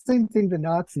 It's the same thing the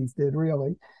Nazis did,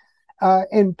 really.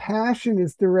 And passion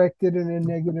is directed in a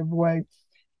negative way.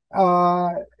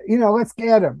 Let's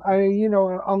get them.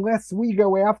 Unless we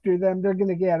go after them, they're going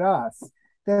to get us.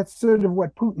 That's sort of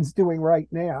what Putin's doing right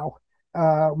now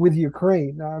with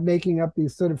Ukraine, making up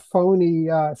these sort of phony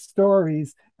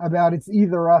stories about it's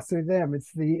either us or them.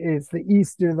 It's the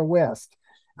East or the West.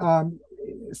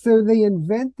 So they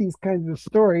invent these kinds of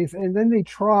stories, and then they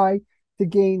try to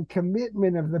gain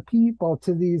commitment of the people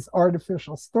to these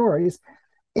artificial stories.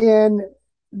 And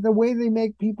the way they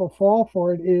make people fall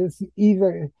for it is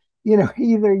either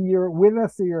you're with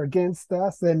us or you're against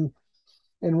us. And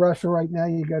in Russia right now,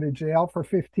 you go to jail for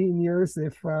 15 years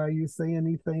if you say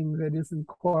anything that isn't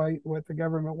quite what the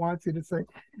government wants you to say.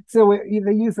 So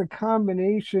they use a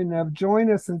combination of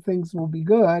join us and things will be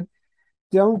good,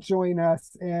 don't join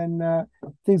us and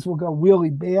things will go really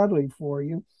badly for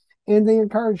you. And they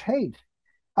encourage hate.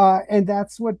 And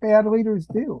that's what bad leaders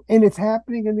do. And it's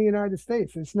happening in the United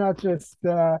States. It's not just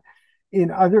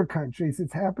in other countries.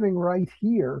 It's happening right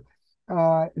here.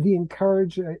 The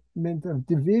encouragement of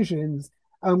divisions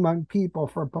among people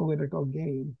for political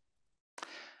gain.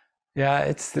 Yeah,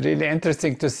 it's really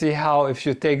interesting to see how if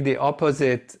you take the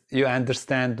opposite, you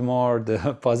understand more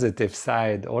the positive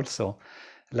side also.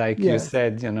 Like you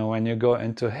said, when you go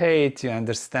into hate, you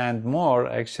understand more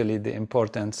actually the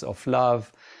importance of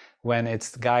love when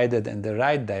it's guided in the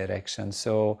right direction.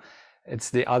 So it's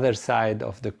the other side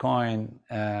of the coin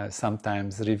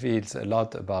sometimes reveals a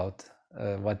lot about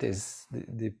what is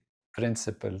the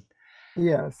principal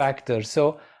factor.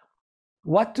 So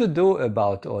what to do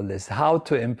about all this? How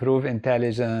to improve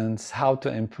intelligence, how to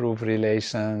improve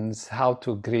relations, how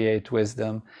to create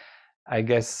wisdom? I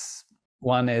guess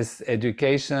one is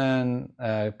education,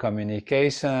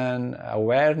 communication,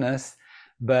 awareness,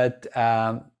 but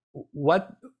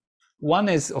what one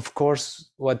is, of course,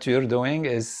 what you're doing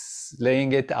is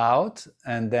laying it out,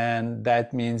 and then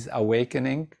that means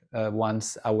awakening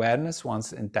one's awareness,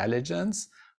 one's intelligence,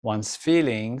 one's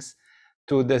feelings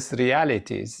to these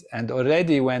realities. And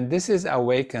already when this is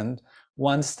awakened,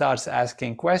 one starts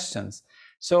asking questions.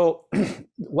 So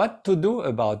what to do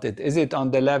about it? Is it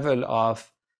on the level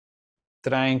of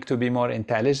trying to be more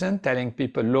intelligent, telling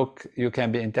people, look, you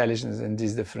can be intelligent in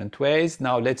these different ways.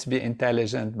 Now let's be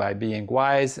intelligent by being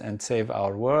wise and save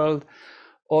our world,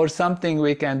 or something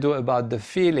we can do about the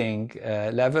feeling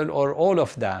level, or all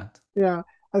of that? Yeah,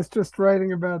 I was just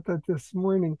writing about that this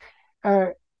morning.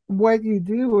 What you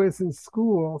do is in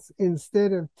schools,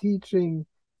 instead of teaching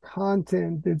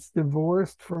content that's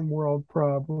divorced from world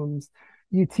problems,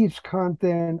 you teach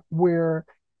content where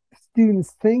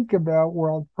students think about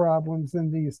world problems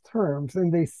in these terms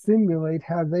and they simulate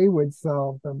how they would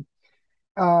solve them.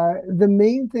 The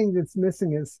main thing that's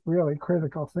missing is really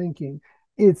critical thinking.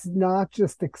 It's not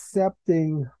just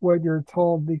accepting what you're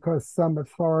told because some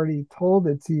authority told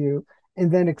it to you and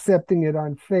then accepting it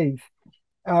on faith.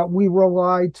 We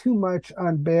rely too much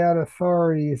on bad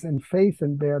authorities and faith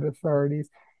in bad authorities.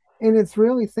 And it's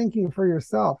really thinking for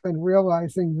yourself and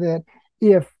realizing that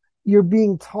if you're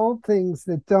being told things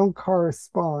that don't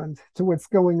correspond to what's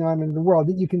going on in the world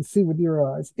that you can see with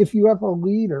your eyes, if you have a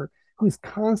leader who's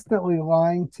constantly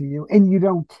lying to you and you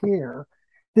don't care,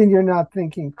 then you're not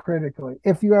thinking critically.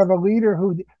 If you have a leader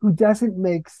who doesn't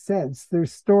make sense, their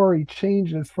story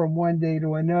changes from one day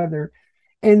to another,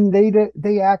 and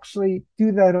they actually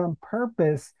do that on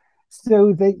purpose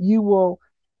so that you will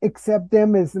accept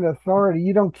them as an authority.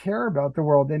 You don't care about the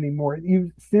world anymore.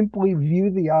 You simply view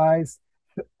the eyes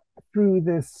through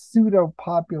this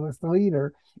pseudo-populist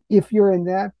leader. If you're in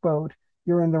that boat,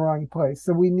 you're in the wrong place.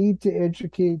 So we need to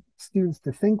educate students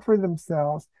to think for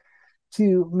themselves,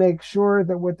 to make sure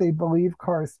that what they believe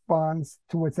corresponds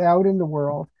to what's out in the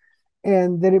world,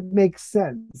 and that it makes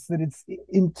sense, that it's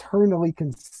internally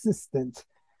consistent.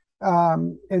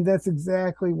 And that's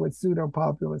exactly what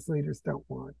pseudo-populist leaders don't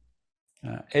want.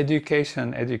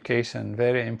 Education,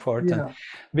 very important. Yeah.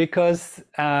 Because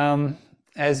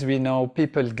as we know,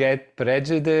 people get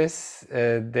prejudice.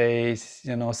 They,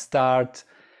 start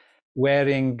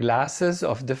wearing glasses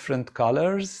of different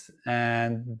colors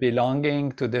and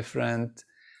belonging to different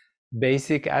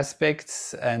basic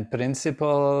aspects and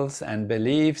principles and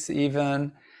beliefs,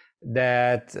 even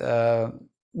that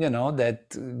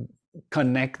that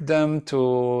connect them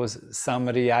to some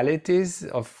realities,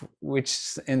 of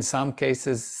which in some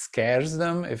cases scares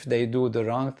them. If they do the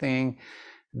wrong thing,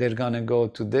 they're going to go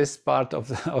to this part of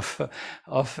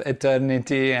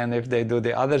eternity, and if they do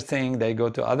the other thing, they go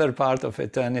to other part of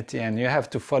eternity, and you have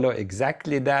to follow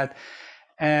exactly that.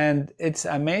 And it's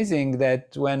amazing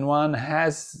that when one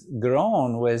has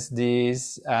grown with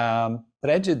these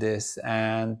prejudice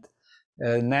and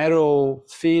narrow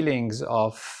feelings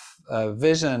of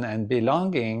vision and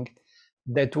belonging,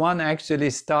 that one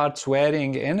actually starts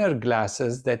wearing inner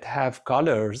glasses that have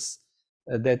colors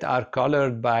that are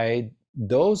colored by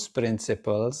those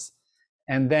principles.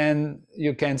 And then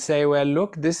you can say, well,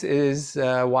 look, this is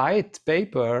white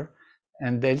paper,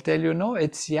 and they'll tell you, no,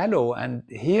 it's yellow. And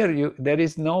here there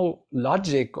is no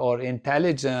logic or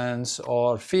intelligence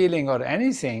or feeling or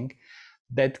anything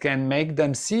that can make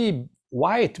them see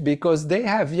white, because they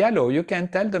have yellow. You can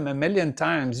tell them a million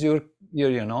times, you're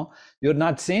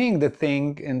not seeing the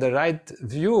thing in the right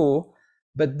view,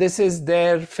 but this is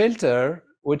their filter,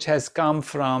 which has come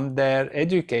from their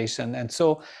education. And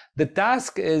so the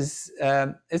task is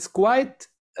it's quite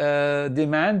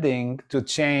demanding to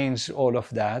change all of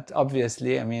that.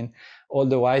 Obviously, I mean, all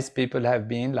the wise people have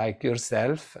been like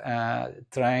yourself,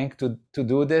 trying to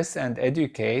do this and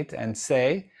educate and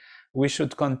say we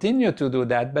should continue to do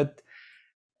that. But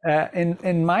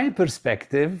in my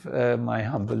perspective, my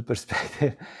humble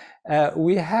perspective,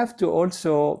 we have to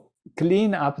also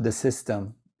clean up the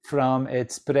system from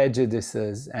its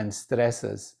prejudices and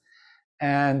stresses.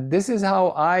 And this is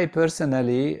how I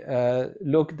personally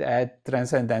looked at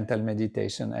transcendental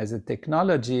meditation as a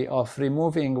technology of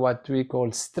removing what we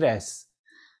call stress.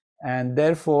 And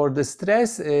therefore, the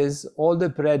stress is all the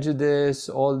prejudice,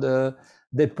 all the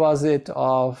deposit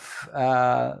of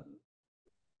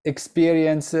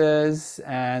experiences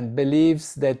and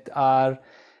beliefs that are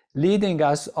leading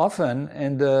us often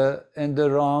in the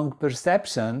wrong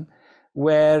perception,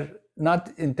 where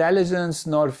not intelligence,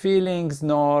 nor feelings,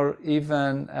 nor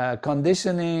even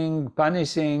conditioning,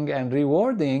 punishing, and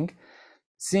rewarding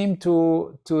seem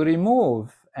to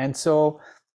remove. And so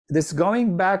this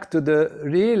going back to the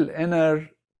real inner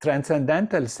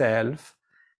transcendental self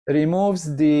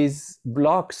removes these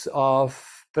blocks of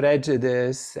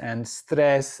prejudice and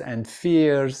stress and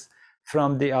fears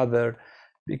from the other.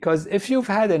 Because if you've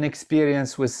had an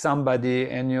experience with somebody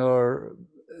in your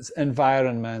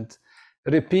environment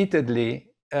repeatedly,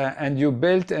 and you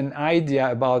built an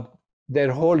idea about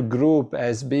their whole group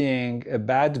as being a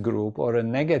bad group or a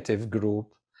negative group,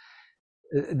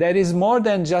 there is more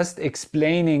than just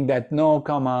explaining that, no,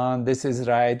 come on, this is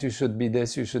right, you should be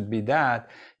this, you should be that.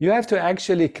 You have to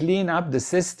actually clean up the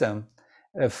system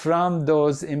from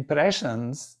those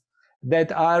impressions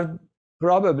that are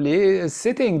probably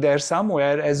sitting there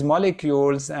somewhere as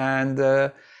molecules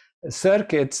and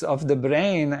circuits of the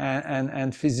brain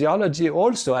and physiology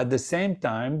also at the same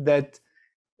time that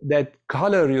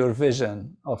color your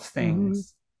vision of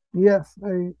things. Yes,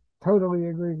 I totally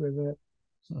agree with that.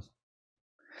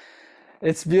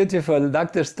 It's beautiful.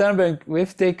 Dr. Sternberg,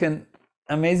 we've taken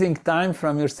amazing time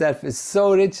from yourself. It's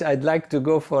so rich. I'd like to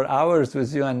go for hours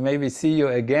with you and maybe see you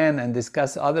again and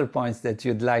discuss other points that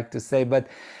you'd like to say. But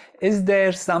is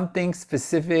there something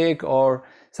specific or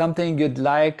something you'd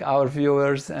like our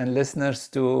viewers and listeners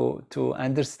to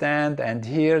understand and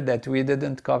hear that we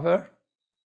didn't cover?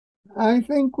 I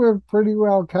think we're pretty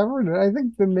well covered it. I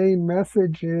think the main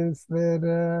message is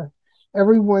that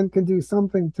everyone can do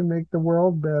something to make the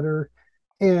world better.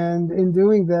 And in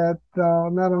doing that,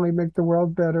 they'll not only make the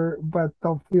world better, but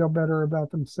they'll feel better about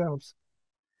themselves.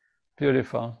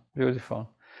 Beautiful, beautiful.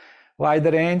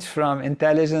 Wide range from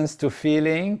intelligence to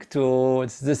feeling to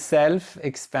the self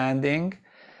expanding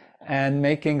and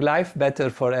making life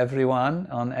better for everyone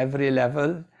on every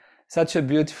level. Such a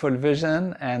beautiful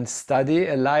vision and study,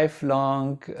 a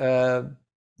lifelong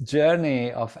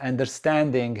journey of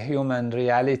understanding human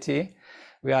reality.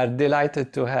 We are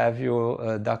delighted to have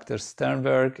you, Dr.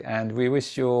 Sternberg, and we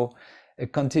wish you a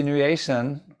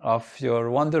continuation of your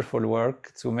wonderful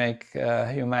work to make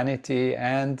humanity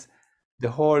and the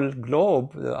whole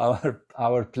globe,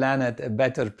 our planet, a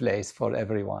better place for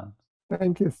everyone.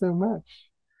 Thank you so much.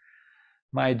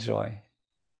 My joy.